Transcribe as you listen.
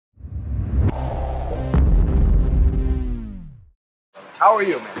How are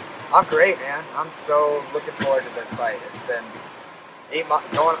you, man? I'm great, man. I'm so looking forward to this fight. It's been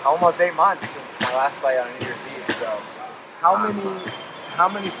almost 8 months since my last fight on New Year's Eve. So, How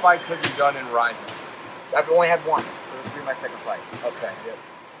many fights have you done in Rizin? I've only had one, so this will be my second fight. Okay. Yep.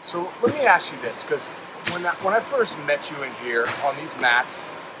 So let me ask you this, because when I first met you in here on these mats,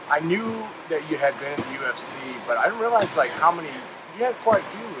 I knew that you had been in the UFC, but I didn't realize like how many. You had quite a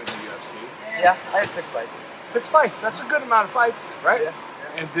few in the UFC. Yeah, I had 6 fights. 6 fights. That's a good amount of fights, right? Yeah.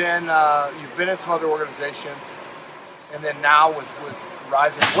 And then you've been in some other organizations, and then now with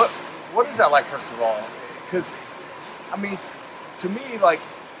Rizin, what is that like, first of all? Because, I mean, to me, like,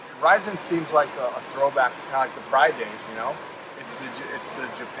 Rizin seems like a throwback to kind of like the Pride days, you know? It's the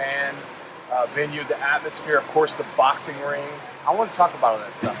Japan venue, the atmosphere, of course, the boxing ring. I want to talk about all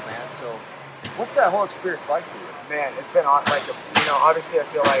that stuff, man. So, what's that whole experience like for you? Man, it's been on, like, you know, obviously I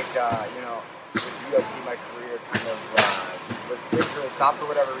feel like, you know, with UFC, my career kind of was really stopped for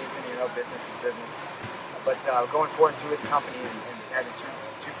whatever reason, you know, business is business. But going forward into the company and having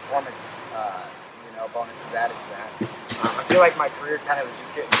two performance, you know, bonuses added to that, I feel like my career kind of was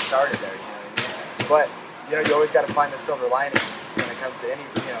just getting started there, you know what I mean? But, you know, you always got to find the silver lining when it comes to any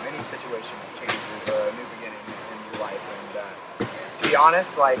situation that changes or a new beginning in your life. And to be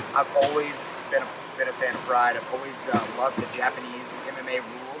honest, like, I've always been a fan of Pride. I've always loved the Japanese MMA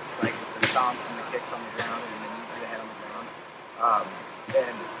rules, like the stomps and the kicks on the ground and the knees to the head on the ground.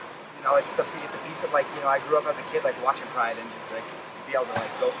 And you know, it's a piece of, like, you know, I grew up as a kid like watching Pride, and just like to be able to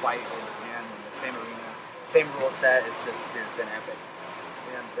like go fight in Japan in the same arena, same rule set. It's just, dude, it's been epic.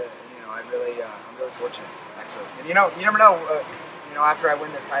 And you know, I'm really fortunate actually. And you know, you never know. You know, after I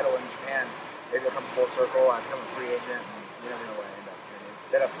win this title in Japan, maybe it comes full circle. I become a free agent, and you never know where I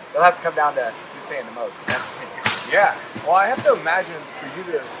end up. They'll have to come down to who's paying the most. Yeah. Well, I have to imagine for you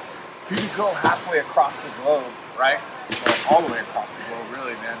to go halfway across the globe, right? Well, all the way across the globe,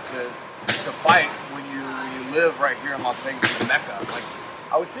 really, man. To fight when you live right here in Las Vegas, in Mecca. Like,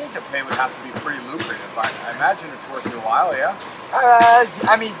 I would think the pay would have to be pretty lucrative. I imagine it's worth your while, yeah.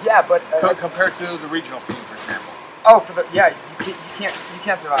 I mean, yeah, but compared to the regional scene, for example. Oh, you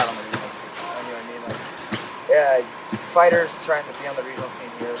can't survive on the regional scene. You know what I mean? Like, fighters trying to be on the regional scene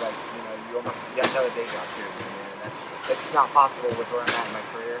here, like, you know, you got another day job too. You know, and that's just not possible with where I'm at in my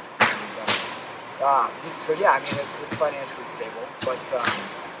career. And, so yeah, I mean, it's financially stable, but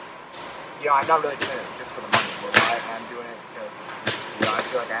you know, I'm not really doing it just for the money. But I'm doing it because, you know, I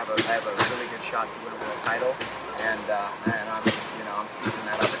feel like I have a really good shot to win a world title, and I'm seizing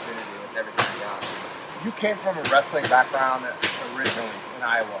that opportunity with everything I got. You came from a wrestling background originally in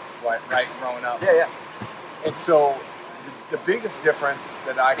Iowa, right? Growing up. Yeah. And so the biggest difference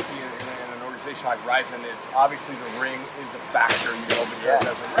that I see in an organization like Rizin is obviously the ring is a factor, you know, because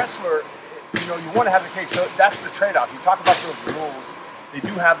as a wrestler, you know, you want to have the cage. So that's the trade-off. You talk about those rules. They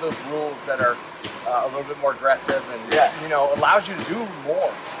do have those rules that are a little bit more aggressive and, you know, allows you to do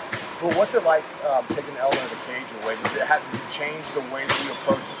more. But what's it like taking the element of the cage away? Does it change the way that you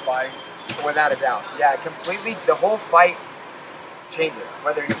approach the fight? Without a doubt. Yeah, completely. The whole fight changes,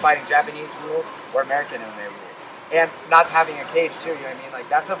 whether you're fighting Japanese rules or American MMA rules. And not having a cage too, you know what I mean? Like,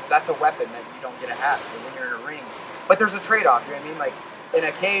 that's a weapon that you don't get to have when you're in a ring. But there's a trade-off, you know what I mean? Like, in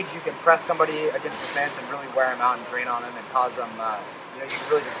a cage, you can press somebody against the fence and really wear them out and drain on them and cause them, you know, you can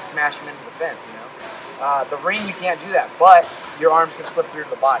really just smash them into the fence, you know? The ring, you can't do that, but your arms can slip through to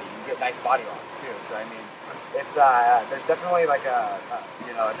the body. You can get nice body locks too, so I mean, it's, there's definitely like a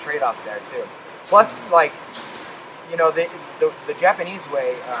a trade-off there too. Plus, like, you know, the Japanese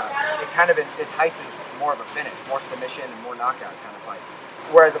way, it kind of entices more of a finish, more submission and more knockout kind of fights.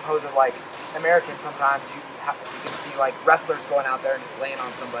 Whereas opposed to like American, sometimes you can see like wrestlers going out there and just laying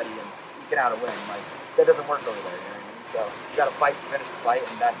on somebody and eking out a win. Like, that doesn't work over there, you know what I mean? So you got to fight to finish the fight,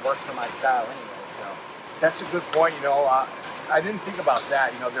 and that works for my style anyway. So that's a good point. You know, I didn't think about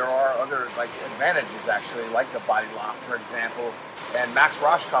that. You know, there are other like advantages actually, like the body lock, for example. And Max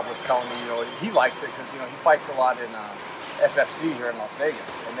Roshkov was telling me, you know, he likes it because, you know, he fights a lot in FFC here in Las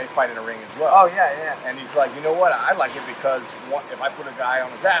Vegas, and they fight in a ring as well. Oh yeah. And he's like, you know what? I like it because if I put a guy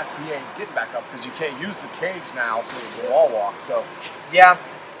on his ass, he ain't getting back up because you can't use the cage now to wall walk. So yeah,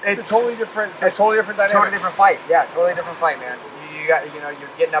 it's a totally different. It's a totally different dynamic. Totally different fight. Yeah, totally different fight, man. You got, you know, you're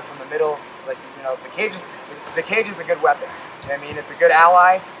getting up from the middle. Like, you know, the cage is a good weapon. I mean, it's a good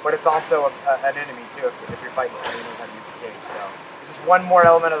ally, but it's also an enemy too if you're fighting somebody who knows how to use the cage. So it's just one more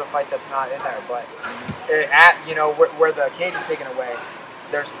element of the fight that's not in there. But you know, where the cage is taken away,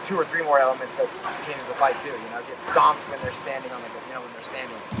 there's 2 or 3 more elements that changes the fight too. You know, get stomped when they're standing on the, you know, when they're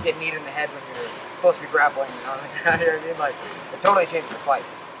standing. Get kneed in the head when you're supposed to be grappling on the ground. You know what I mean? Like, it totally changes the fight.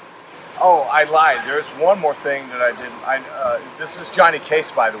 Oh, I lied. There's one more thing that I didn't. This is Johnny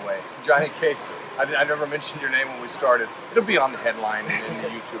Case, by the way. Johnny Case. I never mentioned your name when we started. It'll be on the headline in the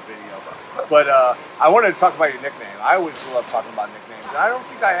YouTube video. But I wanted to talk about your nickname. I always love talking about nicknames. And I don't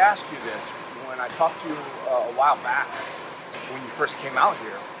think I asked you this when I talked to you a while back when you first came out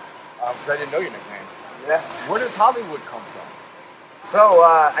here, because I didn't know your nickname. Yeah. Where does Hollywood come from? So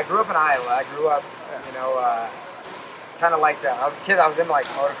I grew up in Iowa. I grew up, you know, kind of like that. I was a kid. I was into like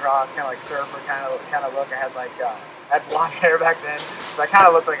motocross, kind of like surfer kind of look. I had like had blonde hair back then, so I kind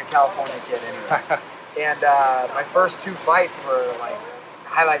of looked like a California kid anyway. And my first 2 fights were like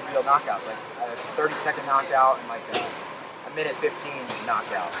highlight reel knockouts, like a 30-second knockout and like a minute 15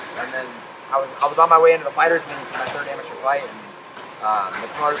 knockout. And then I was on my way into the fighters meeting for my 3rd amateur fight, and the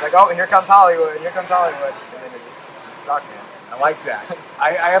promoter's like, "Oh, here comes Hollywood! Here comes Hollywood!" And then it stuck, man. I like that.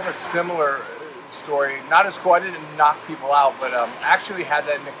 I have a similar story. Not as cool. I didn't knock people out, but actually had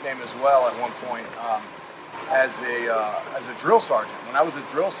that nickname as well at one point as a drill sergeant. When I was a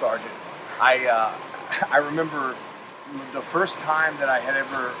drill sergeant, I remember the first time that I had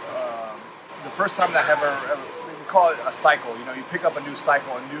ever we call it a cycle. You know, you pick up a new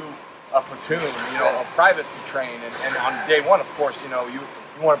cycle, a new platoon, you know, of privates to train, and on day one, of course, you know, you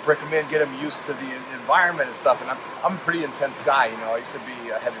want to break them in, get them used to the environment and stuff. And I'm a pretty intense guy, you know. I used to be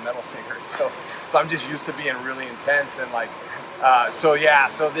a heavy metal singer, so I'm just used to being really intense and like. So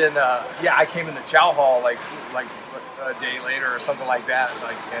then I came in the chow hall like a day later or something like that,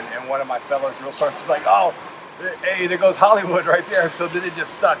 like, and one of my fellow drill sergeants was like, "Oh, hey, there goes Hollywood right there." And so then it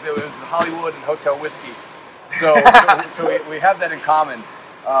just stuck. It was Hollywood and Hotel Whiskey. So we have that in common.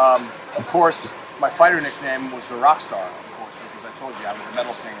 Of course, my fighter nickname was the Rockstar. I told you I was a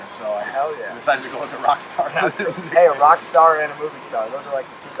metal singer, so I decided to go with the rock star. Hey, a rock star and a movie star. Those are like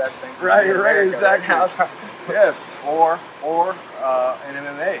the 2 best things. Right, exactly. Yes, or an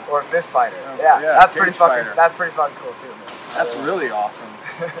MMA. Or a fist fighter. Yeah, that's pretty fucking. That's pretty fucking cool too, man. That's really awesome.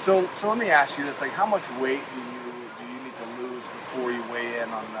 So let me ask you this: like, how much weight do you need to lose before you weigh in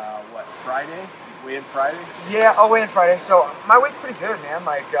on Friday? Weigh in Friday? Yeah, I'll weigh in Friday. So my weight's pretty good, man.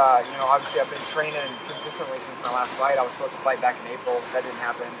 Like, you know, obviously I've been training consistently since my last fight. I was supposed to fight back in April. That didn't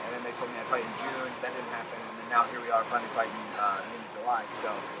happen. And then they told me I'd fight in June. That didn't happen. And then now here we are finally fighting in July. So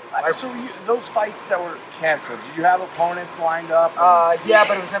those fights that were canceled, did you have opponents lined up? Yeah,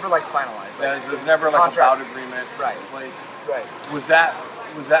 but it was never like finalized. Like, there was never like a bout agreement in place. Right. Was that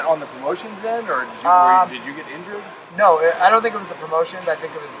on the promotion's end, or did you get injured? No, I don't think it was the promotions. I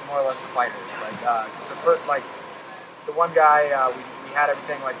think it was more or less the fighters. Like, because the one guy, we had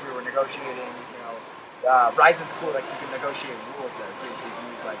everything like we were negotiating. You know, Rizin's cool. Like you can negotiate rules there too. So you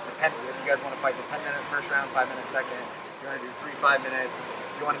can use like the 10. If you guys want to fight the 10-minute first round, 5-minute second, you want to do 3 5 minutes.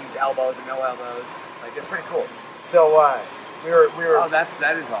 If you want to use elbows or no elbows, like it's pretty cool. So we were. Oh, that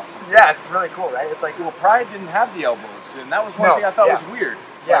is awesome. Yeah, it's really cool, right? It's like Pride didn't have the elbows, and that was one thing I thought was weird.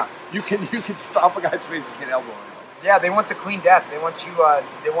 Yeah, like, you can stomp a guy's face, you can't elbow him. Yeah, they want the clean death. They want you.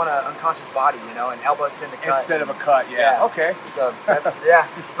 They want an unconscious body, you know, and elbows tend to cut instead of a cut. Yeah. Okay. So that's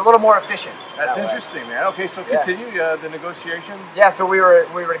it's a little more efficient. That's interesting, man. Okay, so continue the negotiation. Yeah, so we were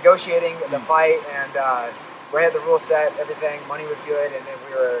negotiating the fight, and we had the rule set, everything. Money was good, and then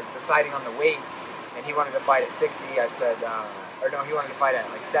we were deciding on the weights. And he wanted to fight at 60. I said, or no, he wanted to fight at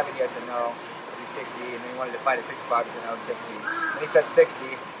like 70. I said no, I'll do 60. And then he wanted to fight at 65. I said no, 60. And he said 60.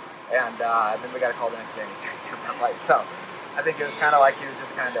 And then we got a call the next day and he said, "You're not fight." So I think it was kind of like he was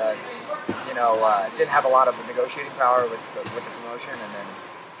just kind of, you know, didn't have a lot of the negotiating power with the promotion, and then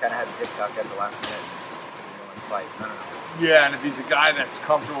kind of had to dip tuck at the last minute and fight. I don't know. Yeah, and if he's a guy that's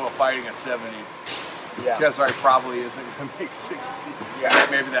comfortable fighting at 70, Cesare probably isn't going to make 60. Yeah,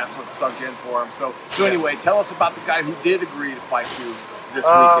 maybe that's what sunk in for him. So anyway, tell us about the guy who did agree to fight you this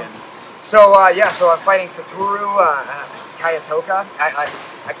weekend. So I'm fighting Satoru Kitaoka.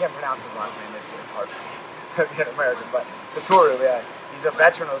 I can't pronounce his last name. It's hard for me, being American, but Satoru, he's a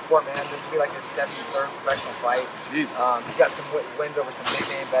veteran of the sport, man. This will be like his 73rd professional fight. Jeez. He's got some wins over some big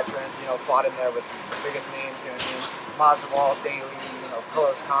name veterans. You know, fought in there with the biggest names. You know what I mean? Masvidal, Daly, you know,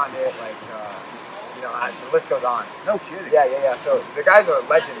 Carlos Condit, like. You know, the list goes on. No kidding. Yeah. So the guy's a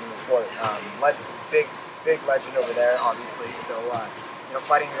legend in the sport. Big legend over there, obviously. So you know,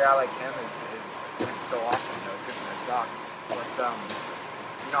 fighting a guy like him is so awesome. You know, it's good for their stock. Plus,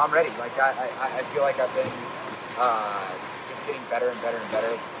 you know, I'm ready. Like I feel like I've been just getting better and better and better.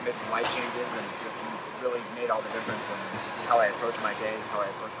 Made some life changes and just really made all the difference in how I approach my days, how I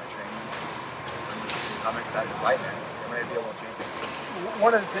approach my training. I'm excited to fight, man. I'm ready to be a world champion.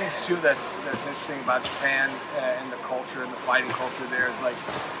 One of the things too that's interesting about Japan and the culture and the fighting culture there is, like,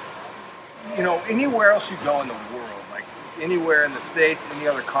 you know, anywhere else you go in the world, like anywhere in the States, any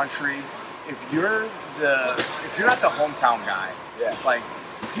other country, if you're not the hometown guy, like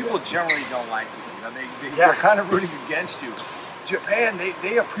people generally don't like you. You know, they're kind of rooting against you. Japan,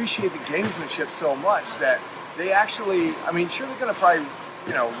 they appreciate the gamesmanship so much that they actually, I mean, sure, they're going to probably,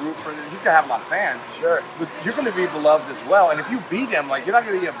 you know, root for, he's going to have a lot of fans. Sure. But you're going to be beloved as well. And if you beat him, like, you're not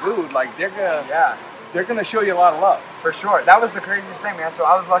going to get booed. Like, they're going to show you a lot of love. For sure. That was the craziest thing, man. So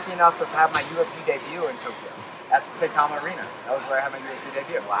I was lucky enough to have my UFC debut in Tokyo at Saitama Arena. That was where I had my UFC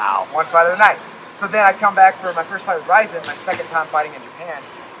debut. Wow. One fight of the night. So then I come back for my first fight with Rizin, my second time fighting in Japan.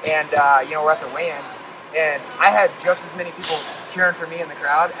 And, you know, we're at the weigh-ins. And I had just as many people cheering for me in the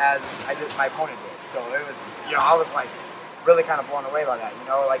crowd as my opponent did. So it was, you know, I was like really kind of blown away by that. You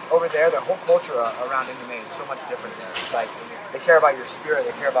know, like over there, the whole culture around MMA is so much different there. It's like they care about your spirit,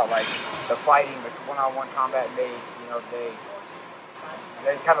 they care about like the fighting, the one-on-one combat, and they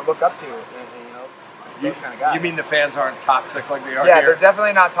kind of look up to, you know, those kind of guys. You mean the fans aren't toxic like they are here? Yeah, they're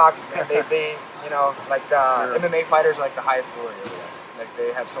definitely not toxic, man. they you know, like MMA fighters are like the highest glory over there. Like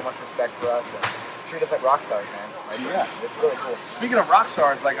they have so much respect for us and treat us like rock stars, man. Like, it's really cool. Speaking of rock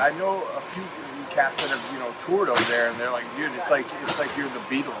stars, like I know a few cats that have, you know, toured over there, and they're like, dude, it's like you're the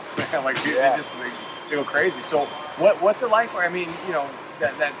Beatles. Like they go crazy. So what's it like for? I mean, you know,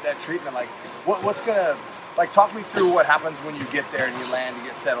 that treatment. Like what's gonna like talk me through what happens when you get there and you land, you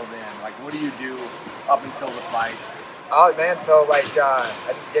get settled in. Like what do you do up until the fight? Oh man, so like I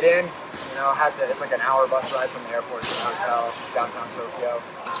just get in, you know, it's like an hour bus ride from the airport to the hotel, downtown Tokyo,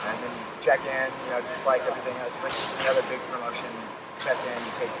 and then check in, you know, just like everything else, just like any other big promotion, check in,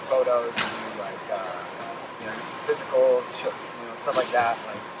 you take photos, you do like, you know, physicals, you know, stuff like that,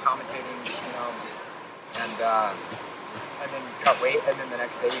 like commentating, you know, and then you cut weight, and then the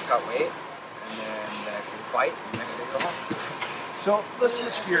next day you cut weight, and then the next day you fight, and the next day you go home. So let's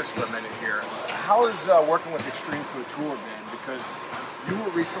switch gears for a minute here. How has working with Extreme Couture been? Because you were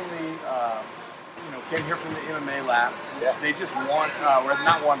recently, you know, came here from the MMA Lab, which they just won, or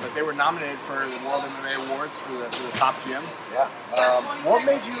not won, but they were nominated for the World MMA Awards for the top gym. Yeah. What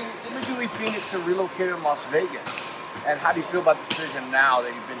made you leave Phoenix and relocate to Las Vegas? And how do you feel about the decision now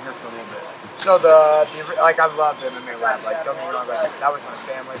that you've been here for a little bit? So like I love the MMA Lab. Like don't get me wrong, like that was my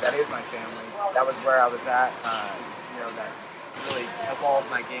family. That is my family. That was where I was at. You know, that really evolved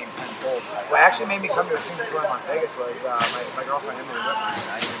my game tenfold. What actually made me come to Extreme Couture in Las Vegas was my girlfriend Emily Whitman.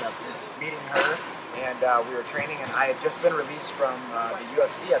 I ended up meeting her, and we were training. And I had just been released from the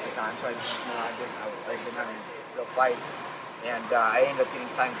UFC at the time, so I didn't have any real fights. And I ended up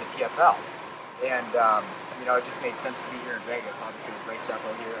getting signed with the PFL. And you know, it just made sense to be here in Vegas. Obviously, with Ray Sefo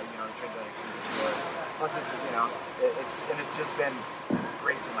here, you know, trained at Extreme Couture. Plus, it's, you know, it's just been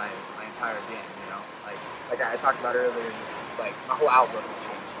great for my entire game. You know, like I talked about earlier, just like my whole outlook has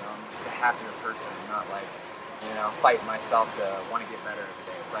changed. You know, I'm just a happier person. I'm not like, you know, fighting myself to want to get better every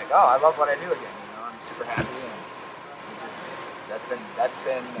day. It's like, oh, I love what I do again. You know, I'm super happy, and that's been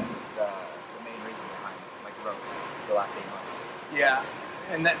the main reason behind my growth the last 8 months. Yeah.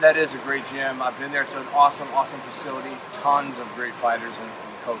 And that is a great gym. I've been there. It's an awesome facility. Tons of great fighters and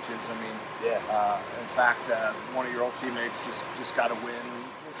coaches. I mean, in fact, one of your old teammates just got a win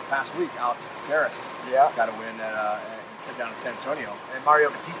this past week. Alex Caceres got a win and sit down in San Antonio. And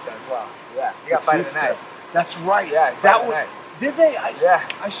Mario Batista as well. Yeah, he got fight of the night. That's right. Yeah, that was. Did they?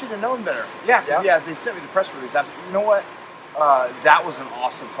 I should have known better. Yeah. They sent me the press release. You know what? That was an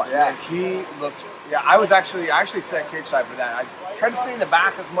awesome fight. Yeah. And he looked. Yeah, I actually sat cage side for that. I tried to stay in the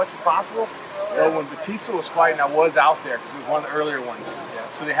back as much as possible. But when Batista was fighting, I was out there because it was one of the earlier ones. Yeah.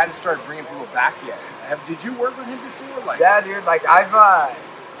 So they hadn't started bringing people back yet. Did you work with him before? Like, yeah, dude. Like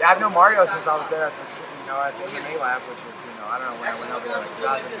I've known Mario since I was there at the MMA Lab, which was, you know, I don't know when I went over there,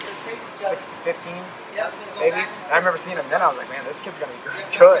 like 2015, maybe. And I remember seeing him then. I was like, man, this kid's gonna be good.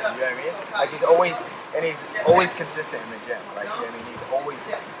 You know what I mean? Like he's always consistent in the gym. Like, I mean, he's always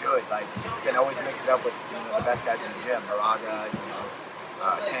good. Like he can always mix it up with, you know, the best guys in the gym. Moraga, you know,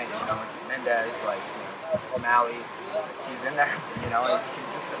 Tank, you know, Mendez, like, you know, O'Malley. He's in there, you know, and he's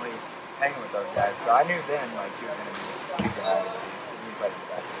consistently hanging with those guys. So I knew then, like, he was gonna be the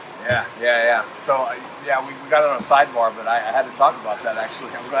best. Yeah. So we got it on a sidebar, but I had to talk about that actually.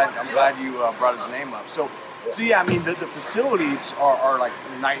 I'm glad you brought his name up. So yeah, I mean the facilities are like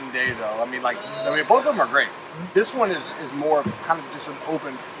night and day though. I mean both of them are great. This one is more kind of just an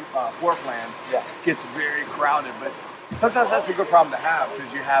open floor plan. Yeah, gets very crowded, but sometimes that's a good problem to have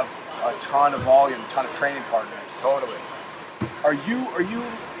because you have a ton of volume, a ton of training partners. Totally. Are you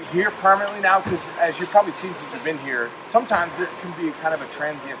here permanently now? Because as you've probably seen since you've been here, sometimes this can be kind of a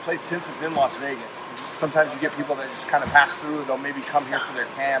transient place since it's in Las Vegas. Sometimes you get people that just kind of pass through. They'll maybe come here for their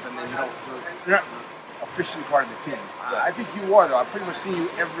camp, and then they're not a officially part of the team. I think you are, though. I've pretty much seen you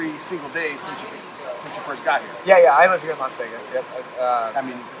every single day since you first got here. Yeah. I live here in Las Vegas. Yep. I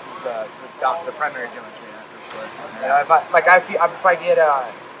mean, this is the primary gym I train at for sure. You know, if I get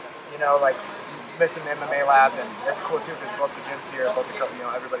you know, like missing the MMA lab, and that's cool too because both the gyms here,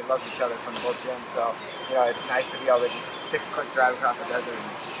 everybody loves each other from both gyms. So you know, it's nice to be able to just take a quick drive across the desert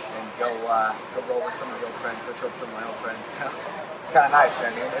and go roll with some of the old friends, go trip some of my old friends. So it's kind of nice. I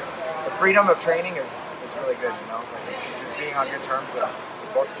mean, it's the freedom of training is really good. You know, like just being on good terms with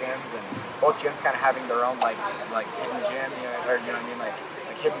both gyms, and both gyms kind of having their own like hidden gym, you know, or you know what I mean, like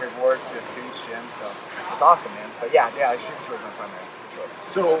hidden rewards to each gym. So it's awesome, man. But yeah, Extreme Tour is my primary for sure.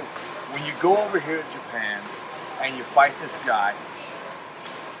 So when you go over here to Japan and you fight this guy,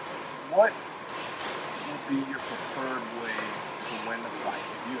 what would be your preferred way to win the fight?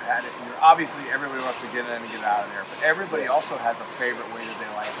 If you had it, obviously everybody wants to get in and get out of there, but everybody also has a favorite way that they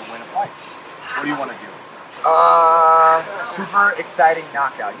like to win a fight. What do you want to do? Super exciting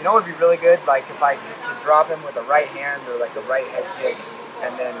knockout. You know what would be really good? Like if I could drop him with a right hand or like a right head kick,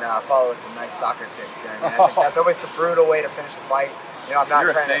 and then follow with some nice soccer kicks. I think that's always a brutal way to finish a fight. You know, I'm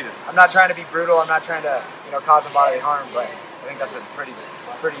not trying to be brutal. I'm not trying to, you know, cause him bodily harm. But I think that's a pretty.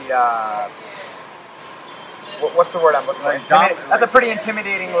 What's the word I'm looking for? That's a pretty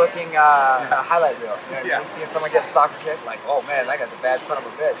intimidating looking highlight reel. You know, seeing someone getting soccer kick, like, oh man, that guy's a bad son of a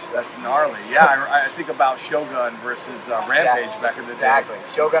bitch. That's gnarly. Yeah, I think about Shogun versus Rampage back in the day. Exactly.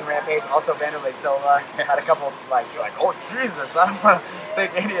 Shogun, Rampage, also Vanderlei Silva had a couple, like, you're like, oh Jesus, I don't want to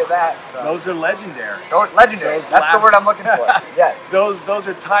take any of that. So. Those are legendary. Legendary. That's the word I'm looking for. Yes. Those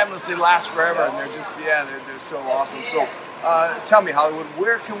are timeless. They last forever, and they're just they're so awesome. So, tell me, Hollywood,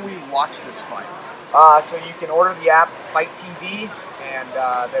 where can we watch this fight? So you can order the app Fight TV, and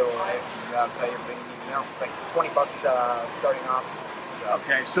they will tell you everything you need to know. It's like $20 starting off. So.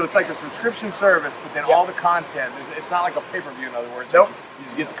 Okay, so it's like a subscription service, but then all the content, it's not like a pay-per-view, in other words. Nope. You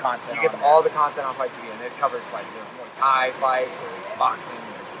just get the content. You get all the content on Fight TV, and it covers like Muay Thai fights, there's boxing,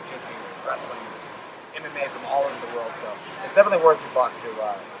 there's jiu-jitsu, there's wrestling, there's MMA from all over the world. So it's definitely worth your buck to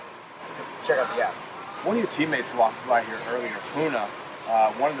check out the app. One of your teammates walked by here earlier, Puna.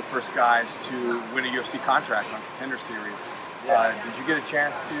 One of the first guys to win a UFC contract on Contender Series. Did you get a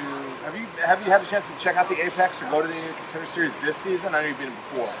chance to? Have you had a chance to check out the Apex or go to the Contender Series this season? I know you've been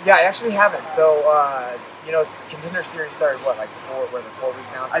before. Yeah, I actually haven't. So you know, Contender Series started what, like 4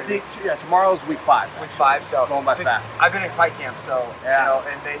 weeks now? I think tomorrow's week 5. Week 5, so it's going by fast. I've been in fight camp, so you know,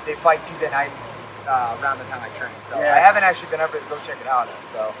 and they fight Tuesday nights. Around the time I train, so I haven't actually been able to go check it out.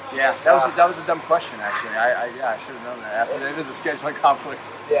 So that was a dumb question actually. I should have known that. It is a scheduling conflict.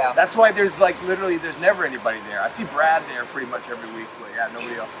 Yeah, that's why there's like literally there's never anybody there. I see Brad there pretty much every week, but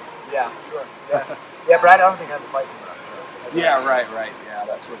nobody else. Yeah, sure. Yeah, Brad I don't think has a fight coming up. Sure. Right. Yeah,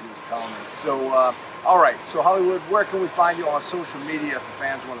 that's what he was telling me. So all right, so Hollywood, where can we find you on social media if the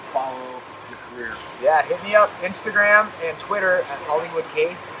fans want to follow your career? Yeah, hit me up Instagram and Twitter at Hollywood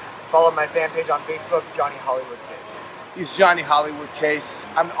Case. Follow my fan page on Facebook, Johnny Hollywood Case. He's Johnny Hollywood Case.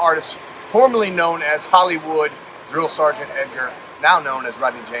 I'm an artist formerly known as Hollywood Drill Sergeant Edgar, now known as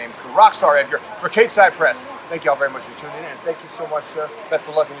Rodney James, the Rockstar Edgar, for Cage Side Press. Thank you all very much for tuning in. Thank you so much, sir. Best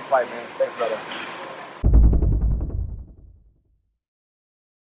of luck in your fight, man. Thanks, brother.